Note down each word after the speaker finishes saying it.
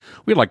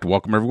We'd like to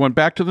welcome everyone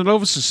back to the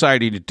Nova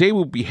Society. Today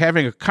we'll be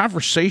having a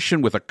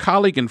conversation with a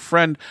colleague and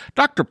friend,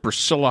 Dr.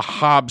 Priscilla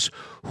Hobbs,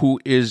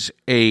 who is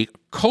a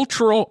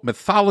cultural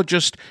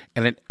mythologist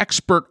and an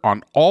expert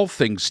on all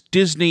things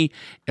Disney.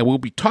 And we'll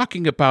be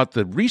talking about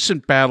the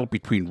recent battle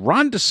between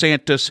Ron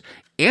DeSantis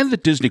and the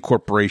Disney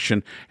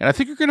Corporation. And I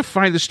think you're going to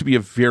find this to be a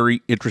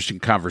very interesting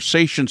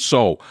conversation.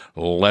 So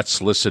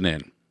let's listen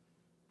in.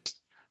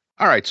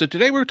 All right, so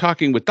today we're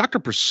talking with Dr.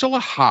 Priscilla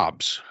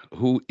Hobbs,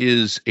 who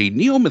is a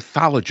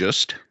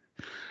neo-mythologist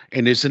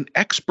and is an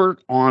expert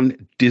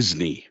on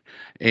Disney.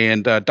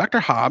 And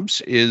Dr.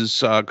 Hobbs is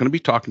going to be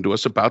talking to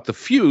us about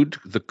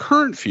the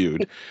current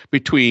feud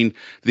between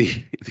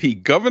the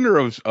governor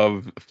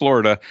of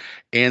Florida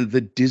and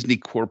the Disney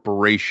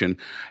Corporation.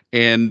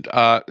 And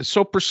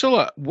so,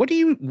 Priscilla, what do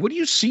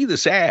you see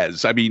this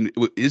as? I mean,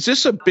 is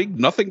this a big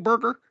nothing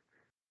burger?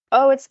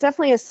 Oh, it's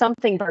definitely a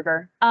something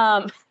burger.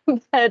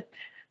 But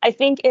I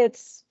think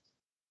it's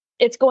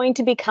going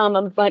to become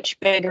a much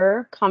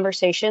bigger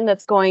conversation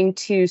that's going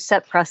to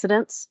set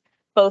precedents,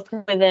 both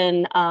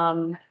within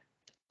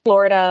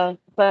Florida,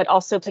 but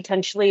also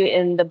potentially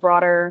in the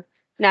broader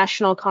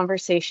national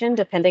conversation,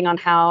 depending on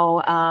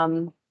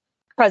how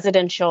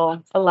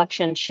presidential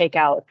elections shake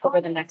out over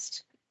the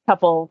next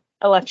couple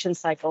election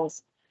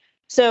cycles.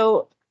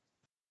 So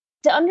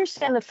to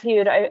understand the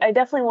feud, I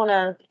definitely want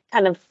to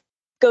kind of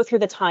go through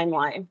the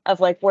timeline of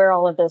like where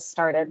all of this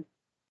started.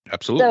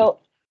 Absolutely. So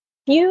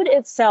feud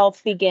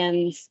itself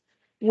begins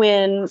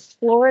when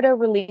Florida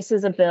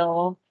releases a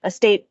bill, a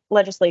state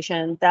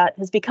legislation that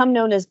has become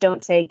known as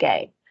Don't Say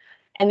Gay.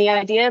 And the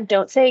idea of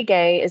Don't Say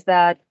Gay is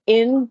that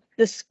in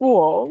the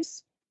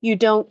schools, you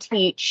don't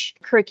teach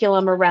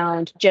curriculum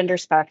around gender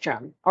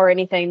spectrum or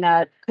anything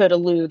that could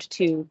allude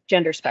to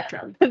gender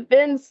spectrum. The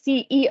then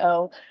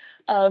CEO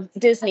of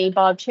Disney,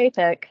 Bob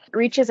Chapek,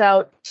 reaches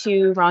out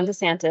to Ron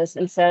DeSantis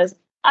and says,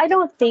 I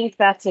don't think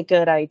that's a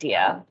good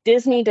idea.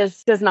 Disney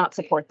does not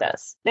support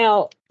this.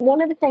 Now,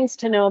 one of the things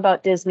to know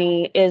about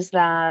Disney is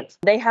that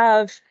they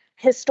have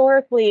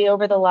historically,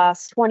 over the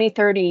last 20,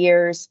 30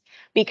 years,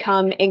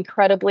 become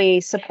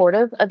incredibly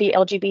supportive of the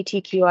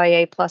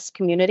LGBTQIA plus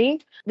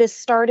community. This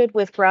started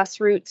with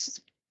grassroots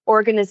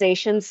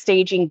organizations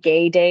staging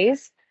gay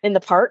days in the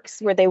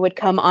parks where they would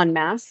come en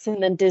masse,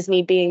 and then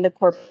Disney, being the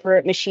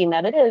corporate machine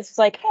that it is, was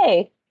like,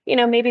 hey,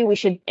 maybe we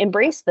should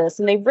embrace this.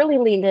 And they've really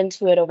leaned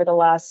into it over the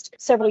last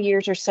several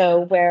years or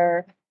so,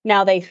 where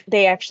now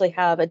they actually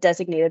have a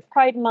designated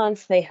Pride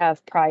Month. They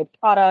have Pride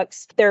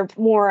products. They're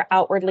more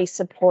outwardly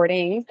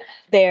supporting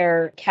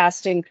their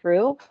cast and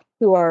crew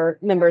who are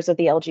members of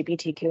the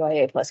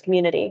LGBTQIA plus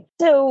community.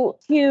 So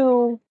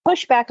to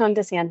push back on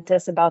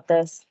DeSantis about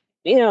this,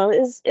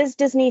 is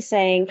Disney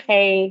saying,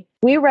 hey,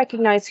 we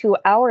recognize who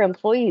our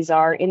employees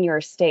are in your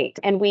state,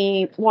 and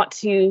we want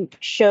to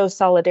show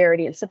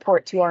solidarity and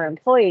support to our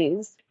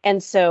employees.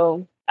 And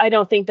so I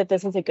don't think that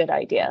this is a good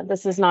idea.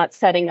 This is not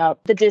setting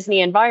up the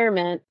Disney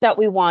environment that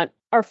we want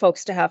our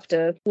folks to have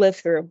to live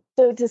through.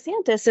 So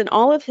DeSantis, in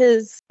all of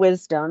his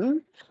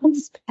wisdom,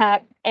 comes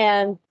back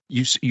and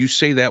You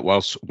say that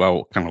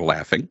while kind of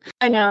laughing.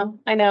 I know.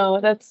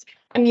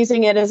 I'm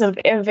using it as a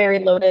very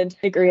loaded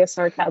degree of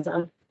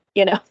sarcasm,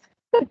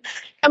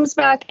 comes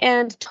back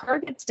and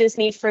targets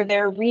Disney for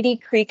their Reedy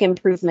Creek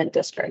Improvement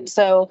District.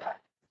 So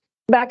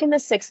back in the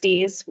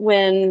 60s,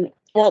 when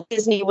Walt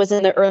Disney was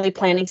in the early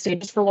planning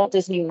stages for Walt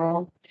Disney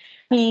World,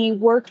 he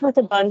worked with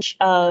a bunch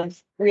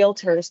of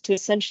realtors to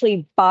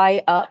essentially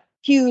buy up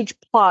huge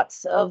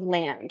plots of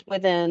land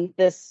within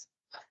this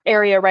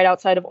area right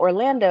outside of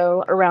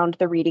Orlando around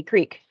the Reedy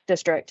Creek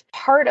district.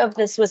 Part of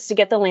this was to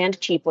get the land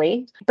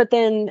cheaply, but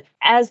then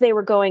as they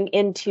were going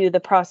into the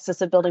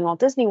process of building Walt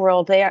Disney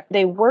World,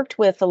 they worked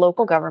with the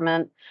local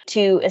government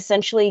to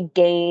essentially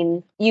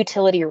gain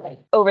utility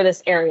rights over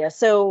this area.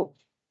 So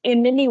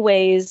in many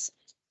ways,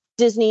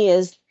 Disney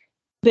has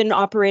been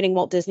operating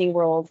Walt Disney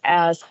World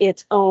as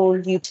its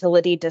own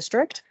utility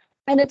district,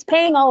 and it's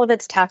paying all of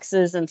its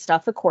taxes and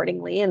stuff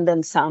accordingly, and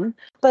then some.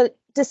 But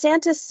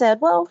DeSantis said,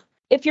 well,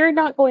 if you're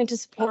not going to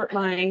support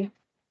my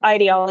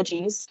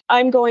ideologies,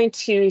 I'm going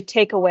to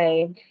take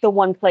away the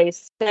one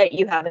place that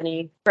you have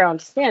any ground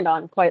to stand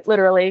on, quite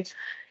literally.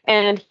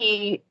 And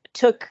he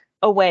took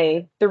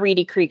away the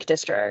Reedy Creek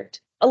district.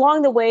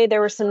 Along the way,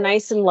 there were some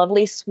nice and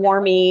lovely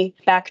swarmy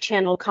back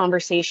channel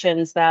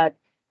conversations that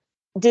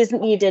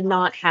Disney did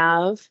not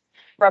have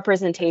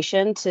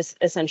representation to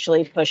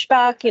essentially push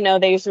back.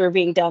 These were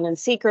being done in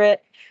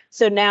secret.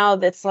 So now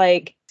that's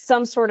like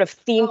some sort of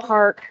theme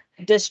park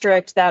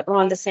district that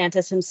Ron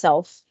DeSantis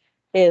himself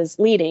is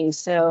leading.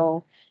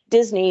 So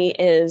Disney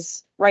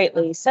is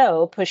rightly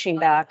so pushing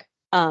back.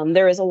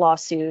 There is a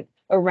lawsuit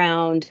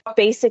around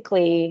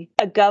basically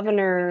a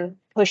governor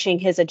pushing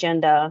his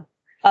agenda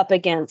up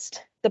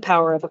against the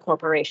power of a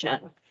corporation.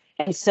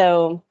 And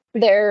so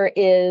there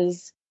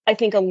is, I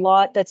think, a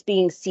lot that's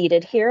being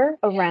seeded here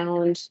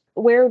around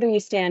where do we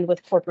stand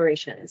with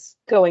corporations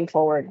going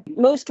forward.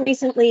 Most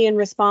recently, in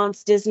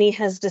response, Disney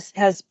has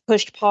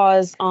pushed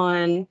pause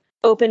on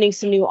opening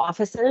some new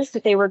offices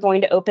that they were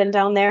going to open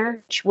down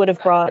there, which would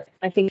have brought,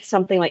 I think,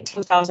 something like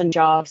 2,000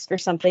 jobs or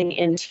something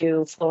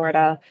into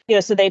Florida.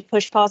 So they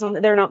pushed pause on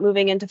that. They're not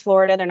moving into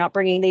Florida. They're not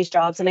bringing these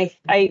jobs. And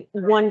I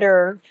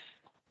wonder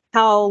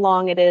how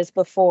long it is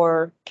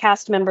before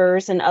cast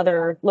members and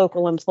other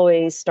local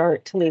employees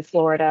start to leave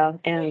Florida,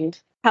 and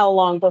how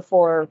long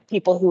before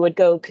people who would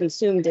go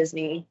consume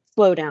Disney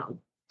slow down.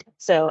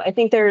 So I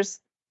think there's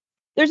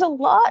a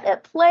lot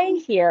at play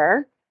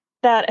here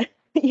that,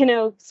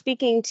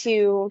 speaking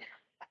to,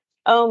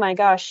 oh my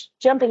gosh,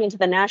 jumping into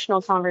the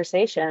national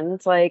conversation,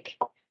 it's like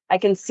I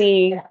can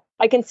see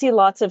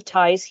lots of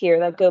ties here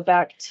that go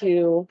back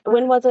to,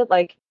 when was it,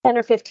 like 10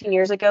 or 15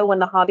 years ago, when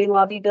the Hobby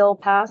Lobby bill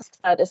passed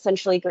that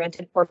essentially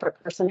granted corporate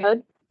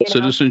personhood.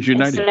 Citizens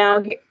United. And so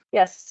now,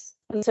 yes.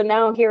 And so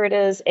now here it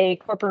is, a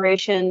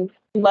corporation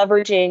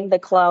leveraging the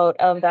clout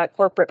of that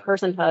corporate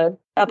personhood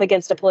up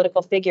against a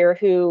political figure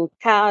who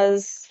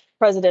has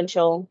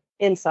presidential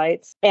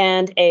insights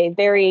and a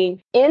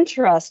very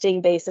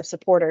interesting base of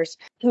supporters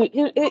who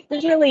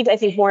really, I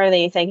think, more than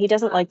anything, he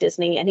doesn't like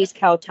Disney, and he's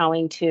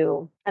kowtowing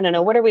to, I don't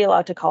know, what are we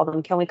allowed to call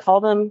them? Can we call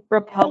them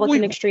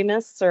Republican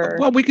extremists? Or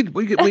we'll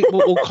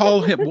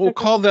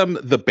call them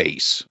the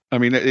base. I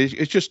mean,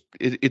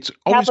 it's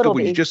always good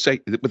when you just say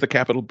with a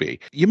capital B.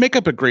 You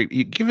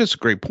give us a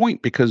great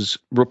point, because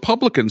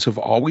Republicans have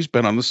always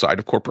been on the side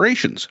of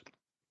corporations.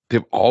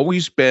 They've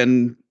always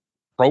been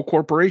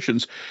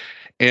pro-corporations.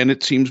 And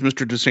it seems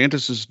Mr.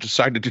 DeSantis has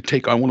decided to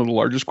take on one of the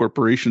largest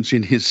corporations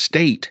in his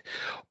state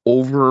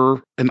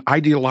over an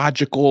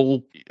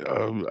ideological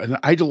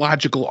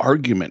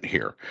argument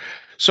here.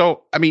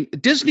 So, I mean,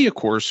 Disney, of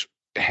course,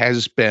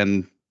 has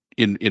been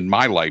in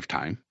my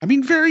lifetime,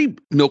 very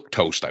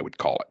milquetoast, I would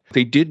call it.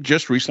 They did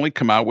just recently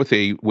come out with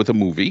a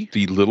movie,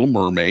 The Little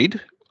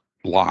Mermaid,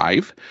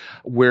 live,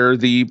 where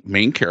the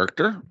main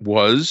character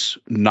was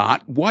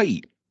not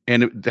white.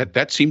 And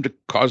that seemed to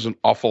cause an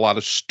awful lot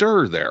of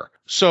stir there.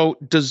 So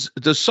does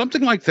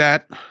something like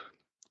that?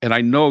 And I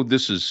know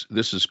this is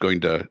going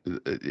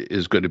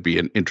to be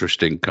an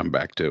interesting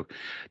comeback too.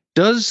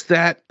 Does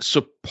that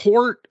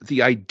support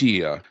the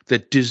idea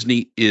that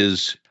Disney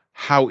is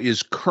how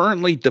is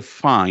currently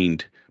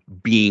defined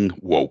being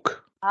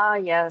woke? Ah,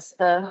 yes,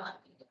 the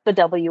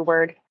W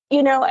word.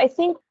 I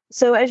think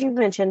so. As you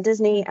mentioned,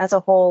 Disney as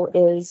a whole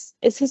is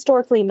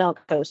historically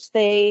milquetoast.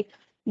 They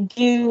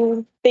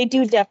do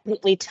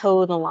definitely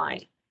toe the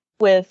line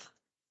with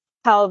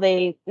how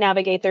they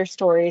navigate their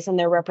stories and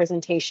their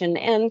representation.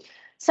 And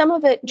some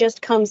of it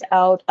just comes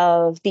out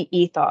of the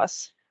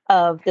ethos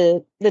of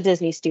the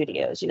Disney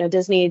studios.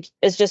 Disney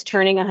is just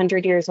turning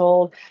 100 years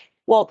old.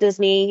 Walt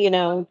Disney,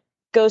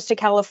 goes to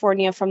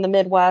California from the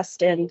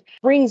Midwest and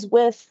brings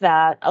with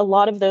that a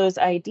lot of those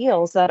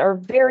ideals that are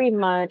very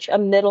much a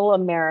middle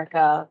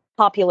America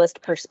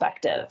populist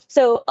perspective.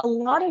 So a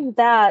lot of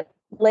that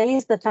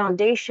lays the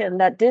foundation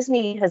that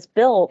Disney has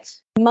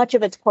built much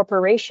of its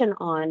corporation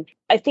on.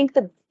 I think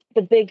the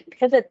big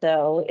pivot,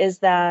 though, is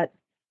that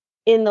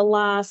in the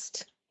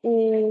last,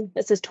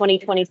 this is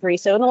 2023,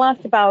 so in the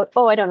last about,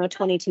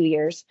 22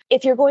 years,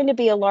 if you're going to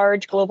be a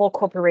large global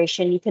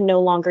corporation, you can no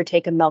longer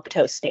take a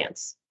milquetoast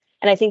stance.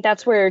 And I think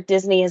that's where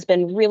Disney has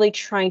been really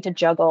trying to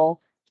juggle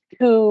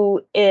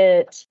who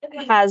it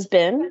has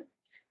been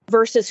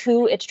versus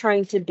who it's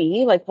trying to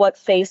be, like what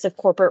face of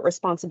corporate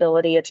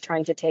responsibility it's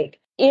trying to take.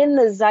 In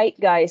the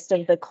zeitgeist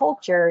of the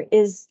culture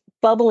is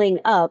bubbling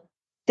up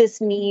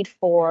this need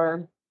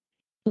for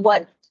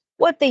what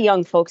the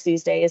young folks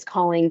these days is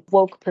calling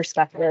woke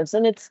perspectives.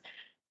 And it's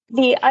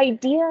the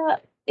idea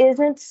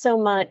isn't so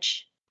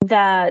much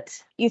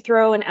that you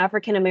throw an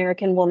African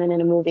American woman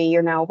in a movie,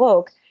 you're now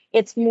woke.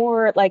 It's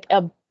more like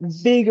a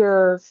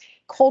bigger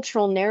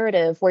cultural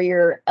narrative where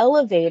you're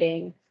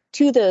elevating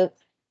to the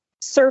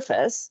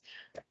surface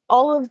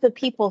all of the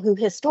people who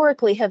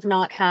historically have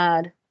not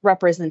had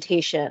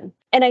representation.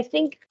 And I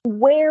think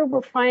where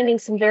we're finding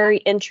some very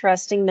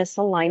interesting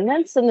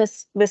misalignments in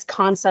this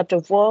concept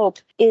of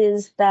woke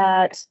is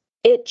that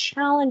it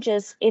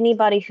challenges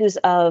anybody who's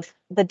of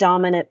the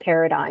dominant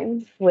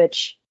paradigm,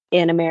 which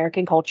in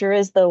American culture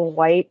is the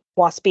white,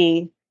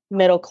 waspy,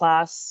 middle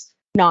class,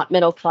 not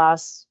middle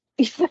class,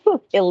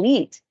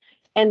 elite.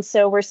 And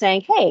so we're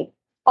saying, hey,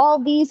 all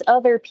these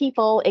other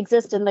people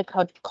exist in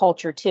the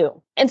culture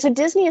too. And so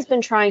Disney has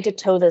been trying to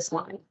toe this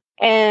line.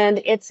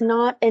 And it's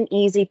not an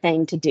easy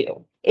thing to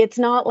do. It's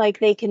not like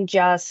they can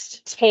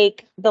just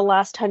take the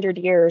last 100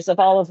 years of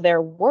all of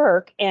their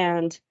work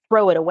and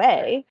throw it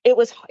away.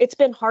 It's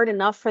been hard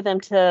enough for them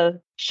to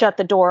shut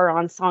the door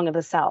on Song of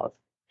the South.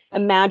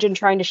 Imagine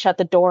trying to shut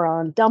the door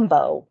on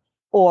Dumbo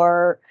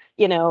or,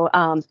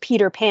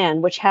 Peter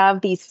Pan, which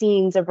have these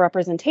scenes of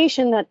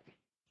representation that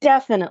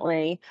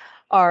definitely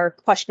are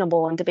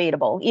questionable and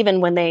debatable.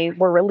 Even when they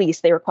were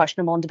released, they were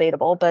questionable and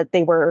debatable, but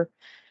they were,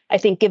 I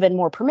think, given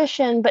more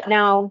permission. But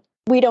now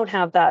we don't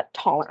have that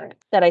tolerance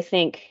that I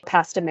think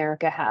past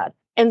America had.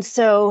 And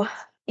so,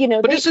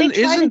 but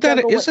isn't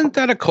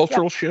that a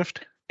cultural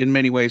shift in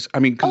many ways? I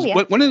mean, because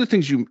one of the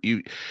things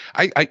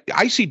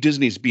I see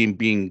Disney as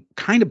being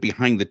kind of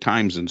behind the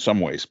times in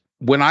some ways.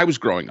 when I was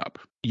growing up,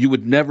 you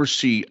would never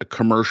see a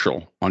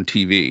commercial on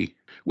TV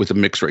with a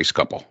mixed race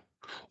couple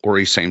or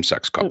a same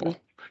sex couple. Mm-mm.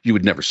 You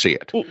would never see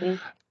it. Mm-mm.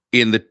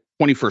 In the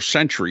 21st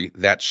century,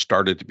 that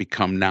started to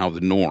become now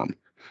the norm.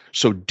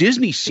 So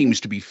Disney Mm-hmm. seems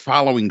to be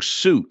following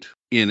suit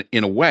in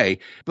a way,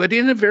 but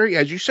in a very,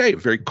 as you say, a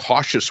very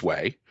cautious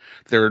way.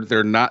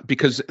 They're not,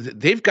 because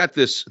they've got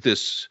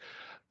this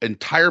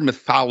entire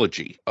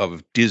mythology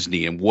of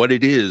Disney and what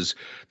it is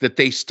that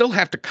they still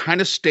have to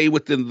kind of stay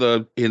within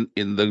the in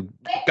the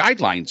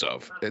guidelines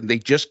of, and they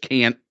just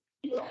can't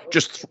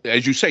just,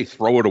 as you say,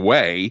 throw it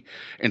away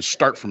and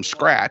start from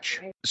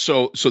scratch.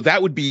 So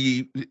that would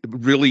be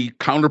really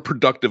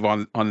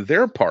counterproductive on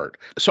their part.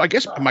 So I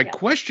guess my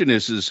question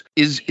is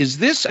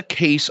this a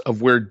case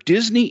of where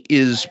Disney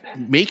is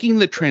making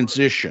the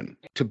transition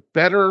to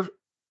better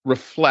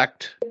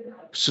reflect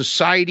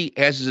society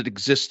as it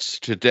exists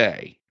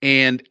today,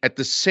 and at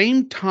the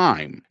same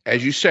time,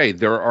 as you say,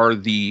 there are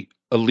the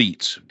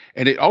elites.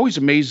 And it always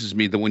amazes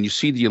me that when you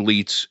see the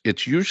elites,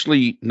 it's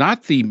usually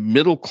not the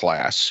middle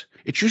class,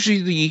 it's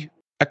usually the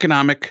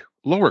economic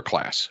lower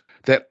class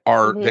that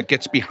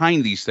gets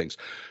behind these things.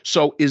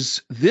 So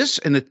is this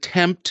an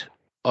attempt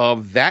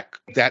of that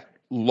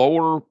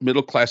lower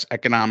middle class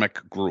economic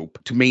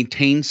group to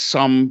maintain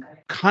some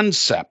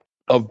concept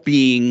of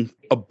being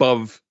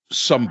above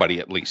somebody?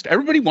 At least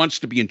everybody wants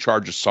to be in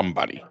charge of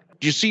somebody.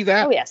 Do you see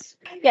that? Oh, yes.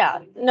 Yeah.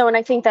 No, and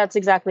I think that's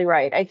exactly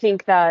right. I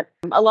think that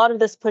a lot of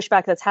this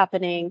pushback that's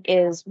happening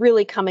is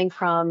really coming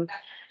from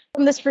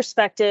this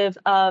perspective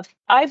of,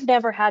 I've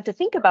never had to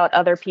think about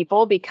other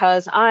people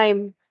because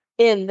I'm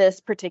in this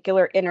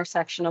particular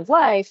intersection of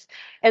life.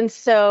 And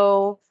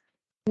so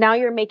now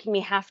you're making me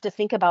have to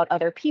think about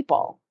other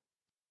people.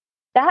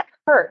 That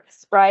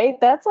hurts, right?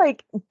 That's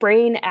like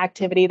brain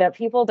activity that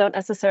people don't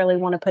necessarily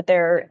want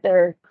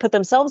to put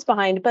themselves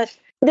behind. But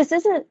this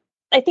isn't,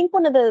 I think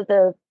one of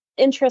the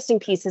interesting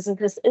pieces is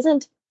this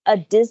isn't a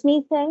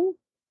Disney thing.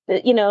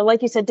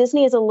 Like you said,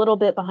 Disney is a little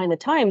bit behind the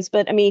times.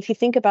 But I mean, if you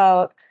think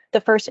about the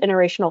first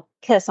interracial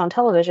kiss on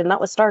television, that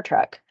was Star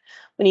Trek.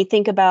 When you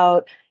think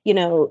about,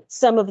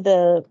 some of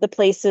the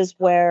places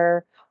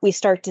where we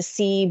start to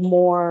see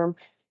more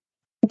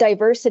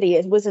diversity,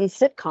 it was in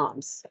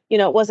sitcoms.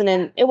 It wasn't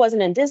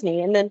in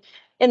Disney. And then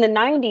in the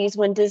 90s,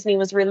 when Disney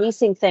was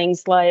releasing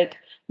things like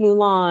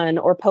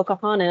Mulan or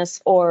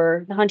Pocahontas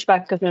or The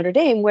Hunchback of Notre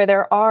Dame, where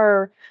there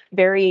are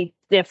very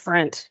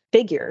different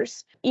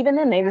figures, even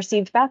then they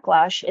received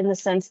backlash in the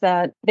sense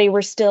that they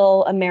were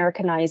still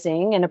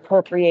Americanizing and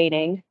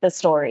appropriating the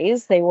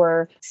stories. They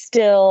were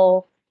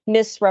still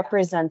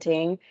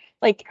misrepresenting.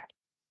 Like,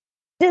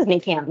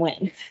 Disney can't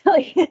win.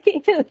 Like,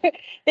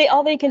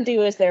 all they can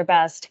do is their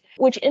best,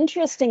 which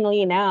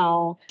interestingly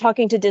now,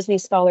 talking to Disney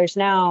scholars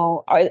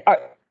now, are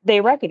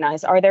they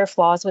recognize, are there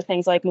flaws with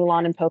things like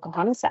Mulan and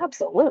Pocahontas?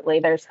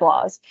 Absolutely, there's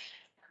flaws,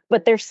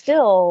 but they're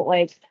still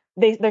like,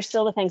 they're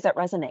still the things that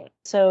resonate.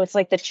 So it's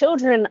like the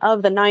children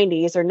of the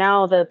 90s are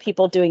now the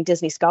people doing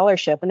Disney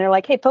scholarship, and they're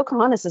like, hey,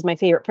 Pocahontas is my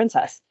favorite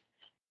princess.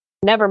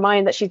 Never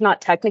mind that she's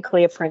not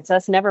technically a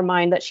princess. Never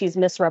mind that she's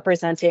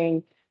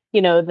misrepresenting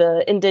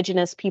the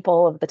indigenous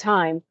people of the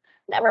time.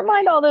 Never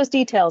mind all those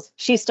details.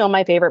 She's still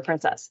my favorite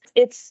princess.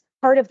 It's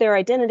part of their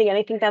identity. And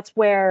I think that's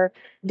where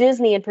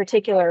Disney in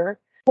particular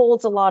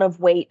holds a lot of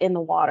weight in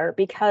the water,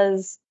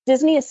 because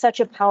Disney is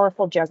such a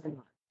powerful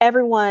juggernaut.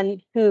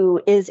 Everyone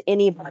who is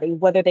anybody,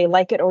 whether they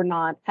like it or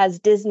not, has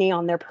Disney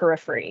on their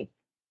periphery.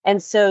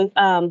 And so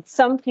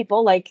some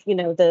people, like,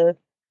 the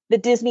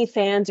Disney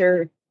fans,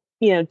 or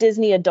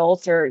Disney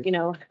adults, or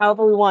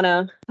however we want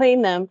to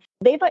claim them,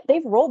 they've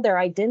rolled their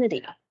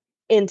identity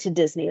into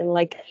Disney. And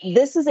like,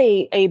 this is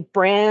a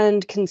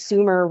brand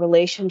consumer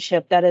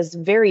relationship that is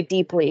very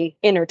deeply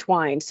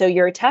intertwined. So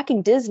you're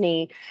attacking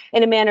Disney,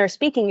 in a manner of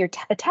speaking, you're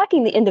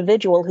attacking the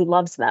individual who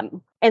loves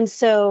them. And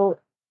so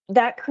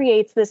that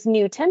creates this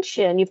new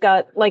tension. You've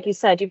got, like you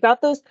said, you've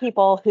got those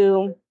people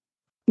who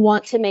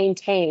want to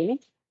maintain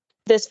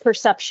this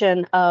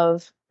perception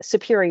of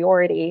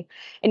superiority,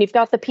 and you've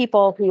got the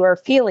people who are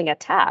feeling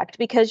attacked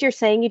because you're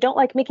saying you don't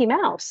like Mickey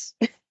Mouse.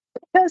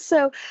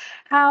 So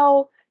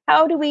how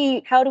do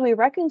we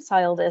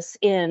reconcile this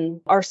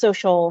in our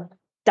social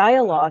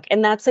dialogue?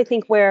 And that's, I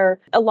think, where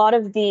a lot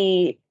of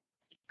the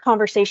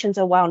conversations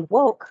around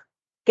woke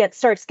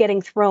starts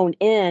getting thrown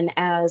in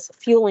as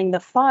fueling the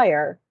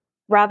fire,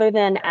 rather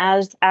than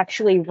as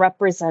actually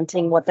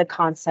representing what the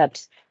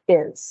concept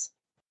is.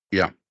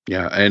 Yeah.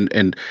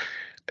 And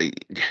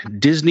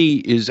Disney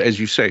is, as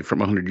you say, from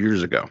 100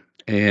 years ago.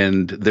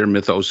 And their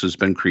mythos has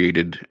been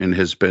created and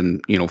has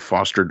been,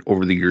 fostered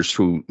over the years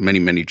through many,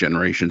 many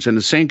generations. And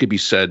the same could be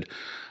said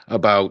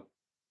about,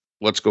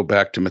 let's go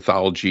back to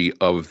mythology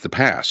of the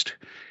past.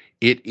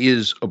 It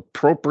is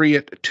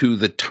appropriate to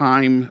the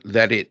time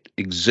that it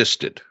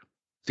existed.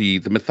 The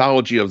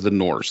mythology of the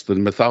Norse, the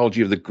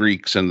mythology of the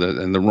Greeks and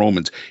the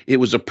Romans, it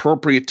was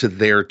appropriate to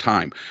their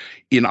time.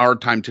 In our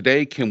time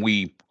today, can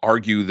we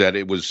argue that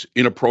it was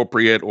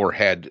inappropriate or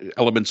had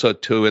elements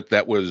to it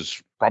that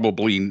was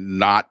probably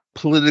not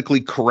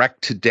politically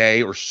correct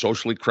today or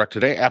socially correct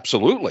today?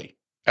 Absolutely.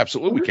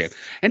 Absolutely can.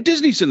 And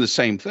Disney's in the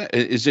same thing,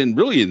 is in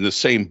really in the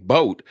same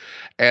boat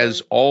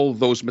as all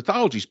those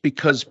mythologies,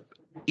 because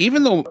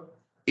even though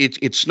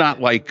it's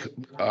not like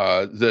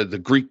the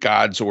Greek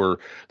gods or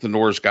the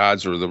Norse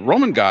gods or the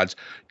Roman gods,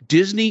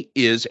 Disney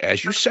is,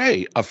 as you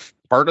say,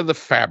 part of the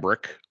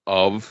fabric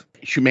of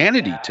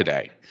humanity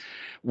today.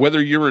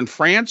 Whether you're in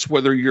France,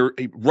 whether you're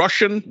a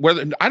Russian,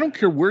 whether I don't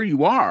care where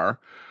you are,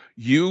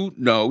 you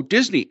know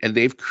Disney, and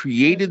they've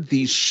created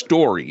these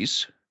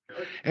stories.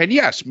 And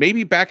yes,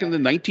 maybe back in the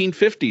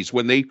 1950s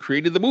when they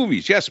created the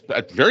movies, yes,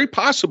 very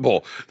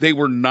possible they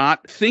were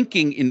not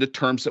thinking in the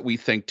terms that we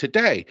think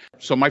today.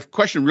 So my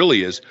question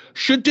really is,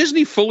 should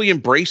Disney fully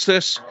embrace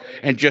this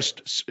and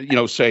just,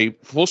 say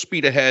full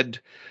speed ahead,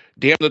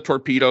 damn the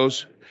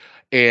torpedoes,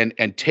 and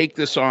take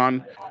this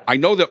on? I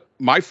know that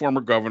my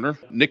former governor,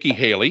 Nikki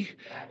Haley,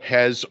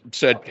 has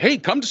said, hey,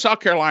 come to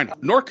South Carolina.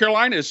 North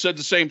Carolina has said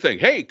the same thing.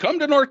 Hey, come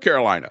to North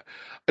Carolina.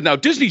 Now,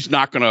 Disney's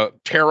not going to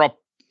tear up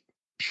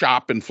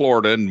shop in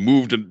Florida and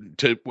move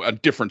to a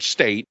different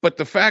state. But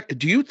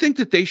do you think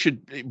that they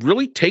should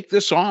really take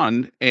this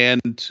on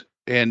and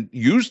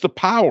use the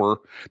power?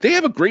 They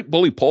have a great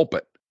bully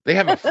pulpit. They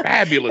have a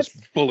fabulous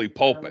bully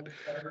pulpit.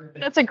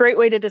 That's a great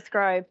way to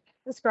describe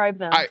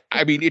them.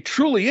 I mean, it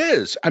truly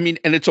is. I mean,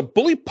 and it's a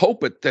bully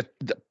pulpit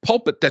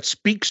that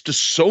speaks to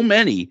so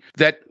many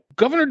that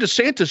Governor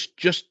DeSantis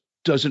just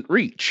doesn't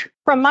reach.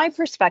 From my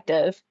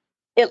perspective,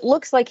 it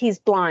looks like he's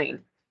blind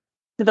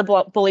to the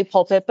bully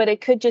pulpit, but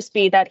it could just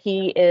be that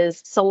he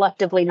is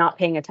selectively not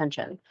paying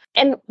attention.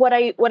 And what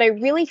I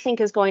really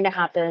think is going to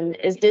happen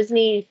is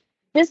Disney's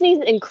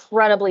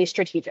incredibly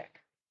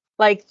strategic.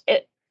 Like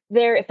if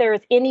there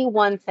is any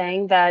one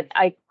thing that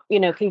I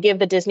can give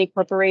the Disney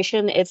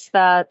Corporation, it's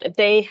that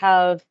they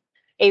have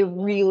a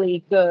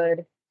really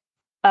good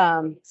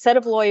set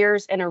of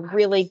lawyers and a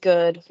really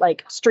good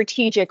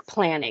strategic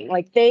planning.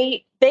 Like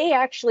they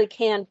actually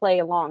can play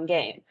a long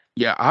game.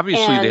 Yeah,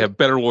 obviously they have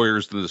better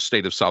lawyers than the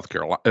state of South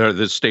Carolina or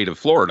the state of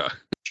Florida.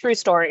 True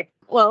story.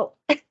 Well,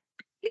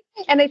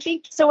 and I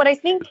think what I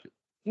think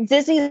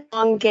Disney's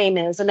long game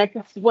is, and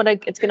that's what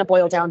it's going to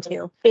boil down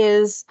to,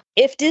 is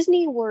if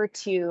Disney were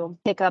to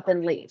pick up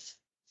and leave,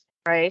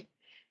 right?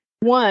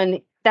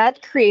 One,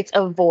 that creates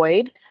a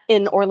void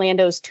in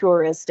Orlando's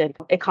touristic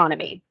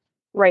economy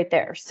right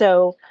there.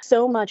 So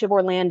much of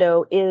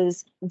Orlando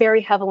is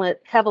very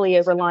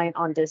heavily reliant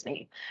on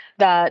Disney,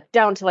 that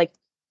down to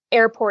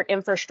airport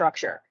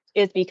infrastructure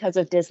is because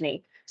of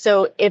Disney.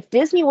 So if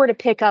Disney were to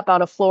pick up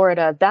out of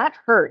Florida, that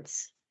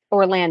hurts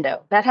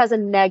Orlando. That has a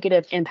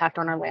negative impact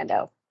on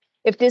Orlando.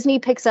 If Disney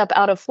picks up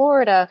out of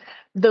Florida,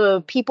 the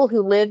people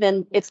who live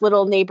in its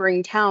little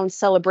neighboring town,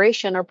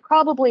 Celebration, are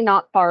probably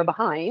not far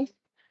behind,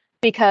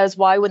 because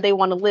why would they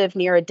want to live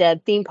near a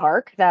dead theme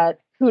park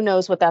that who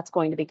knows what that's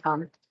going to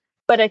become?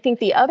 But I think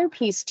the other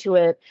piece to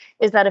it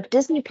is that if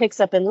Disney picks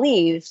up and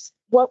leaves,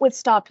 what would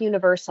stop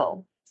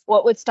Universal?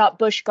 What would stop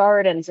Busch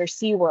Gardens or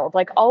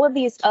SeaWorld? All of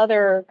these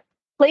other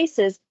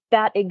places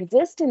that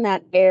exist in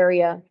that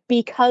area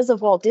because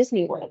of Walt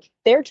Disney World.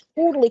 They're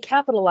totally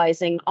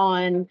capitalizing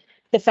on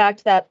the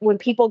fact that when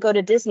people go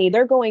to Disney,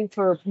 they're going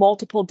for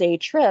multiple day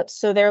trips.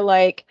 So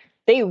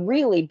they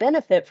really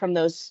benefit from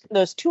those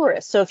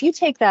tourists. So if you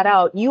take that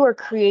out, you are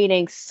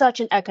creating such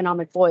an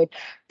economic void.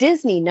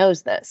 Disney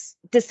knows this.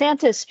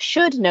 DeSantis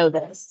should know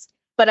this.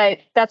 But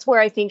that's where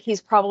I think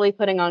he's probably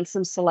putting on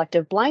some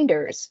selective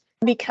blinders,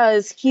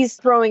 because he's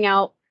throwing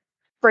out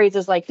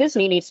phrases like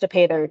Disney needs to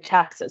pay their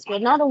taxes. Well,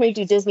 not only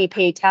do Disney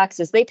pay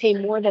taxes, they pay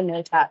more than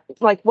their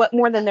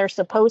more than they're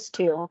supposed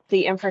to,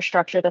 the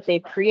infrastructure that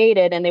they've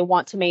created, and they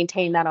want to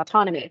maintain that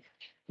autonomy.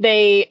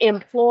 They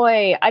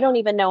employ, I don't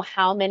even know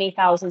how many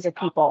thousands of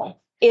people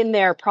in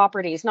their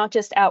properties, not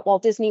just at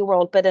Walt Disney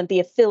World, but in the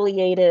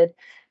affiliated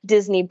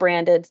Disney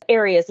branded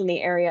areas in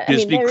the area.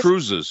 Disney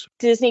Cruises,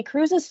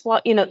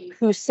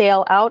 who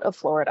sail out of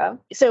Florida.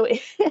 So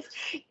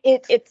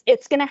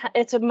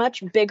it's a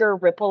much bigger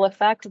ripple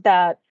effect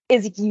that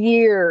is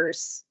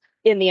years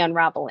in the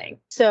unraveling.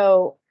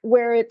 So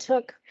where it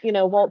took,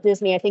 Walt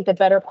Disney, I think the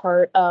better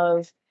part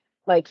of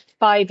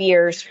 5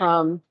 years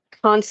from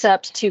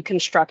concept to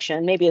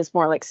construction, maybe it's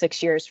more like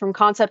 6 years from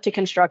concept to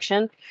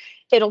construction.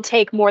 It'll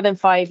take more than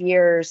 5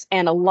 years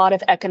and a lot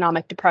of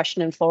economic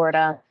depression in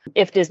Florida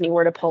if Disney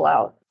were to pull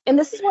out. And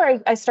this is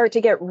where I start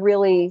to get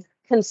really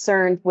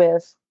concerned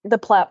with the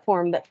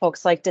platform that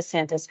folks like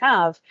DeSantis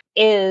have,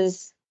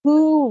 is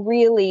who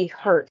really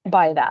hurt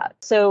by that.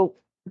 So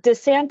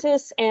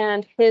DeSantis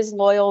and his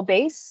loyal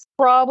base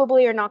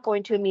probably are not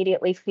going to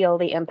immediately feel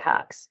the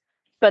impacts.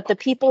 But the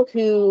people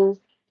who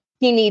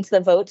he needs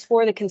the votes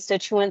for, the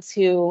constituents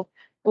who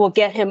will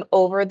get him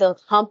over the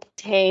hump,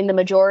 attain the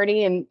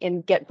majority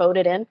and get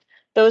voted in,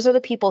 those are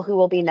the people who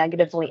will be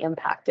negatively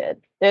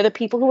impacted. They're the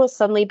people who will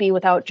suddenly be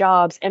without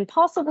jobs and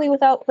possibly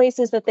without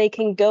places that they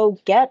can go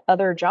get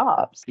other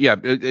jobs. Yeah,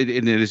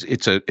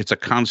 it's a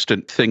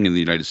constant thing in the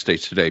United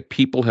States today.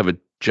 People have a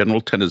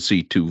general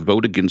tendency to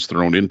vote against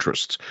their own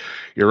interests.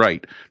 You're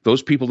right.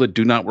 Those people that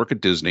do not work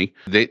at Disney,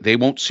 they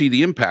won't see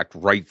the impact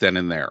right then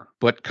and there.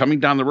 But coming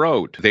down the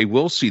road, they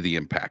will see the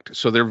impact.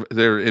 So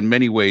they're in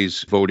many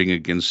ways voting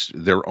against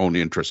their own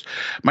interests.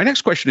 My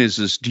next question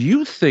is do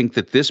you think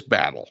that this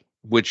battle,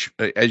 which,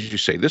 as you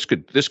say, this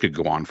could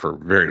go on for a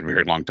very,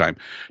 very long time.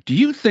 Do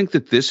you think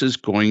that this is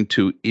going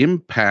to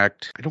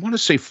impact, I don't want to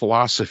say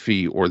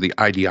philosophy or the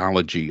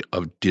ideology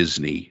of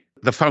Disney,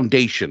 the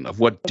foundation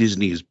of what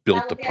Disney is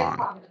built upon?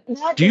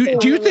 Do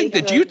you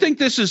think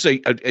this is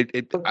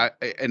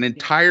an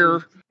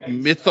entire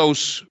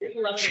mythos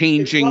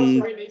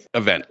changing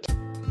event?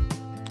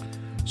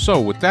 So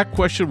with that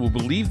question, we'll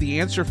leave the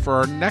answer for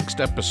our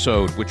next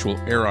episode, which will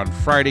air on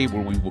Friday,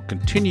 where we will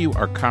continue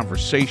our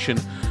conversation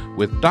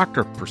with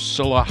Dr.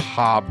 Priscilla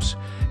Hobbs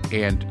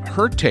and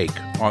her take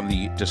on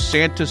the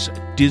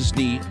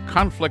DeSantis-Disney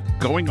conflict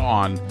going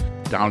on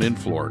down in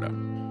Florida.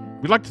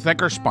 We'd like to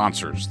thank our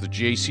sponsors, the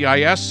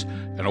GACIS,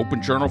 an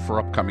open journal for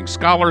upcoming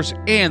scholars,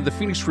 and the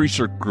Phoenix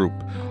Research Group,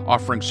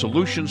 offering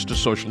solutions to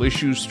social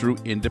issues through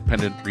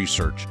independent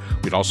research.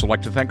 We'd also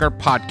like to thank our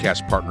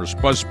podcast partners,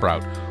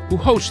 Buzzsprout, who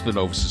hosts the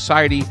Nova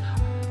Society,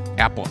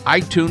 Apple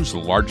iTunes, the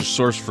largest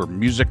source for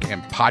music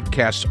and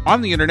podcasts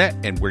on the internet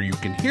and where you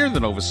can hear the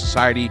Nova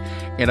Society,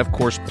 and of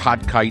course,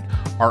 Podkite,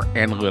 our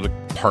analytic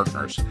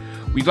partners.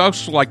 We'd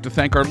also like to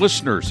thank our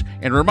listeners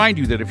and remind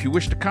you that if you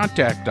wish to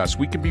contact us,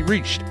 we can be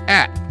reached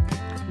at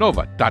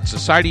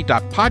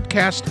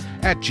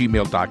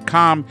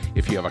nova.society.podcast@gmail.com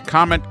if you have a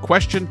comment,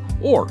 question,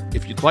 or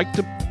if you'd like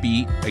to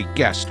be a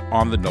guest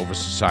on the Nova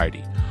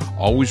Society.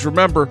 Always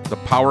remember, the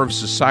power of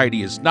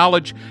society is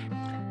knowledge.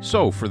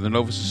 So for the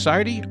Nova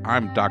Society,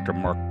 I'm Dr.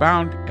 Mark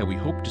Bound, and we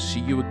hope to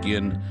see you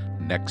again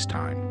next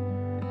time.